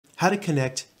how to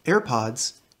connect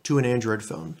AirPods to an Android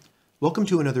phone. Welcome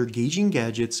to another Gauging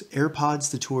Gadgets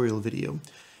AirPods tutorial video.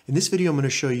 In this video, I'm going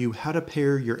to show you how to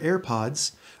pair your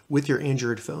AirPods with your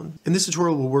Android phone. And this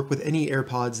tutorial will work with any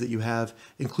AirPods that you have,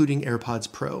 including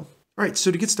AirPods Pro. All right,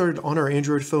 so to get started on our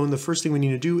Android phone, the first thing we need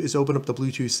to do is open up the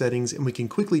Bluetooth settings, and we can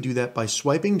quickly do that by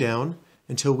swiping down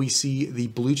until we see the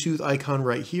Bluetooth icon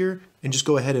right here, and just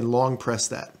go ahead and long press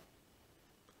that.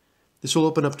 This will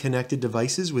open up connected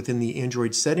devices within the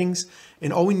Android settings,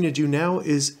 and all we need to do now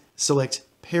is select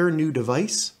Pair New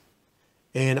Device,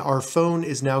 and our phone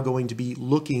is now going to be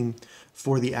looking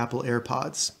for the Apple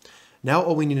AirPods. Now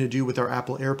all we need to do with our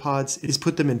Apple AirPods is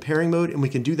put them in pairing mode, and we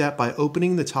can do that by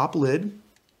opening the top lid,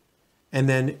 and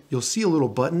then you'll see a little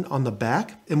button on the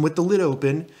back, and with the lid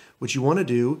open, what you want to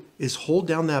do is hold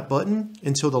down that button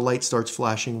until the light starts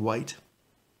flashing white.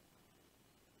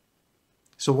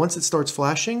 So once it starts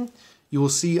flashing, you will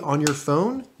see on your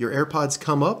phone, your AirPods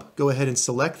come up. Go ahead and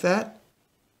select that.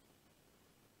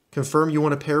 Confirm you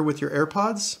want to pair with your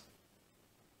AirPods.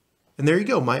 And there you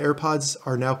go. My AirPods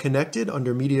are now connected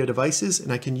under media devices,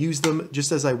 and I can use them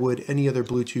just as I would any other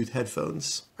Bluetooth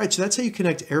headphones. All right, so that's how you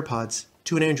connect AirPods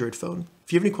to an Android phone.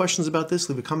 If you have any questions about this,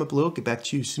 leave a comment below. I'll get back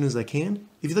to you as soon as I can.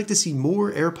 If you'd like to see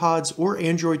more AirPods or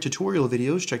Android tutorial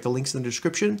videos, check the links in the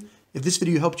description. If this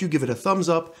video helped you, give it a thumbs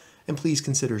up, and please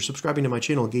consider subscribing to my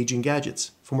channel, Gauging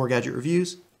Gadgets, for more gadget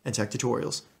reviews and tech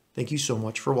tutorials. Thank you so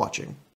much for watching.